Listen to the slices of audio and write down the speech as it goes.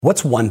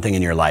What's one thing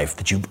in your life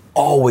that you've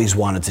always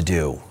wanted to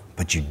do,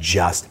 but you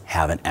just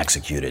haven't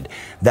executed?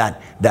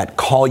 That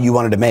call you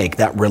wanted to make,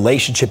 that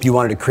relationship you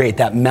wanted to create,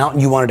 that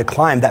mountain you wanted to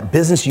climb, that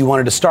business you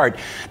wanted to start,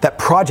 that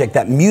project,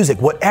 that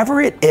music,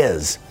 whatever it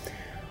is.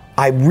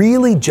 I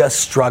really just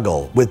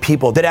struggle with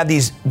people that have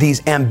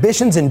these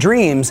ambitions and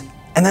dreams,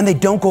 and then they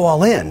don't go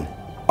all in.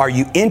 Are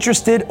you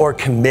interested or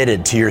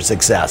committed to your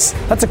success?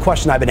 That's a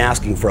question I've been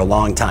asking for a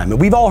long time.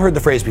 And we've all heard the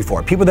phrase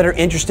before. People that are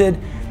interested,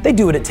 they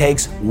do what it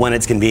takes when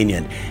it's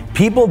convenient.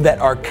 People that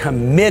are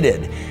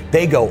committed,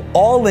 they go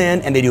all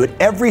in and they do it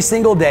every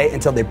single day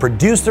until they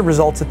produce the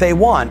results that they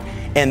want.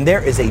 And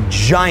there is a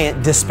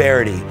giant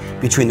disparity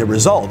between the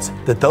results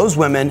that those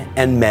women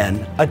and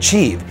men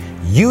achieve.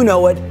 You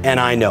know it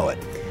and I know it.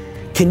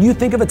 Can you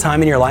think of a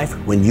time in your life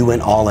when you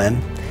went all in?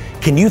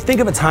 Can you think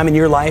of a time in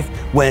your life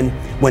when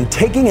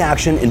taking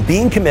action and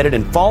being committed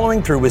and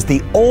following through was the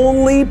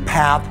only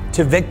path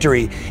to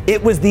victory?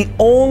 It was the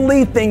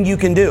only thing you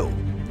can do.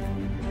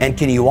 And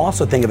can you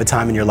also think of a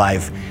time in your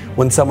life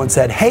when someone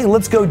said, hey,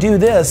 let's go do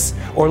this,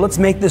 or let's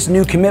make this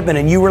new commitment,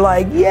 and you were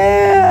like,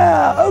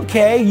 yeah,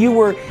 okay, you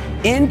were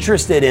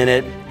interested in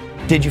it.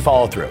 Did you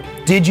follow through?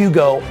 Did you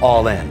go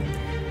all in?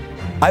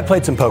 I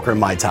played some poker in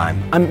my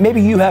time.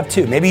 Maybe you have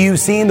too. Maybe you've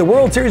seen the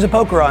World Series of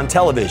Poker on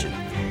television.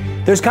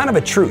 There's kind of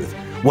a truth.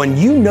 When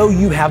you know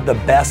you have the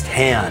best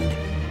hand,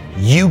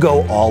 you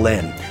go all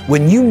in.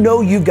 When you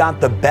know you've got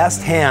the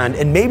best hand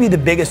and maybe the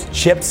biggest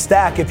chip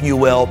stack, if you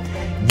will,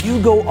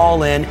 you go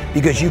all in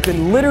because you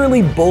can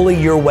literally bully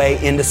your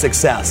way into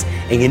success.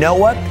 And you know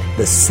what?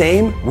 The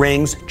same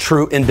rings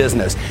true in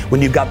business.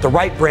 When you've got the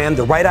right brand,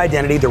 the right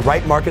identity, the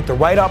right market, the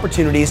right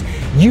opportunities,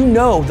 you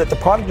know that the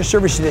product or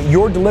service that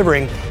you're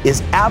delivering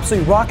is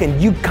absolutely rocking.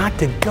 You got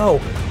to go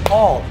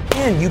all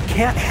in. You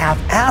can't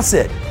half-ass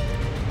it.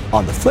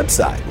 On the flip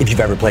side, if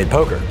you've ever played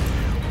poker,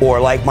 or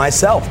like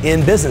myself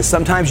in business,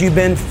 sometimes you've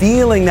been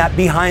feeling that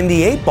behind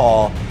the eight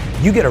ball,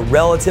 you get a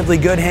relatively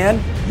good hand,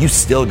 you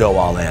still go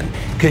all in.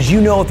 Because you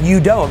know if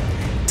you don't,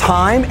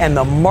 time and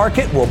the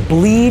market will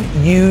bleed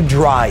you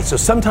dry. So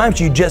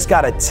sometimes you just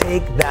gotta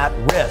take that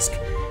risk.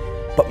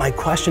 But my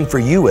question for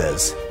you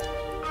is,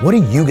 what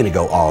are you gonna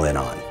go all in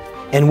on?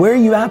 And where are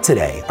you at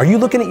today? Are you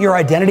looking at your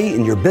identity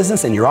and your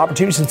business and your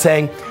opportunities and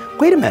saying,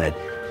 wait a minute,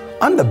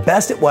 I'm the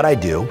best at what I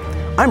do.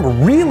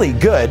 I'm really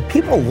good.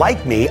 People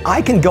like me.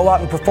 I can go out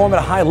and perform at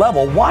a high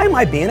level. Why am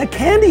I being a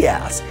candy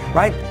ass,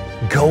 right?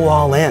 Go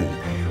all in.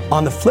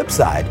 On the flip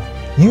side,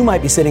 you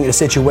might be sitting in a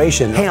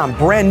situation, hey, I'm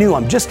brand new.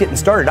 I'm just getting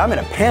started. I'm in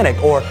a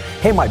panic. Or,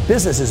 hey, my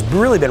business has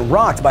really been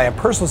rocked by a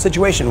personal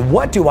situation.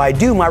 What do I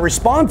do? My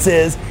response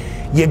is,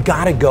 you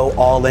gotta go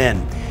all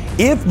in.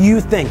 If you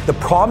think the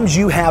problems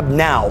you have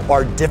now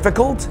are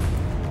difficult,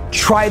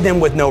 try them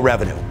with no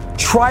revenue.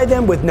 Try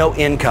them with no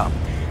income.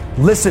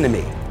 Listen to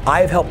me.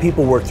 I have helped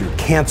people work through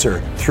cancer,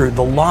 through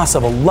the loss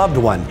of a loved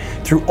one,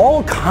 through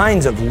all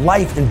kinds of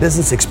life and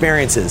business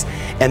experiences.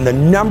 And the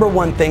number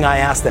one thing I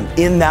ask them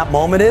in that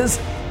moment is,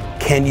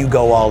 can you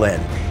go all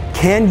in?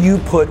 Can you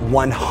put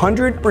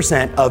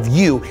 100% of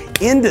you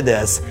into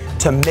this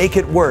to make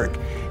it work?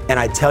 And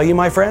I tell you,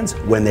 my friends,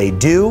 when they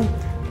do,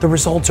 the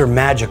results are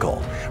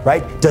magical,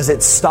 right? Does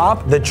it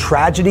stop the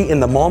tragedy in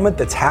the moment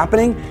that's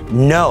happening?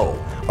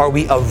 No. Are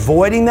we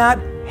avoiding that?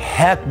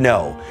 Heck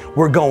no.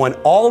 We're going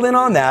all in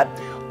on that.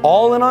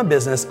 All in on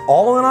business,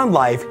 all in on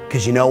life,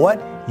 because you know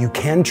what? You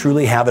can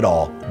truly have it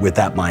all with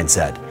that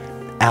mindset.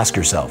 Ask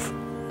yourself,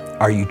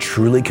 are you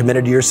truly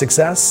committed to your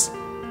success,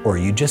 or are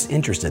you just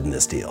interested in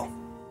this deal?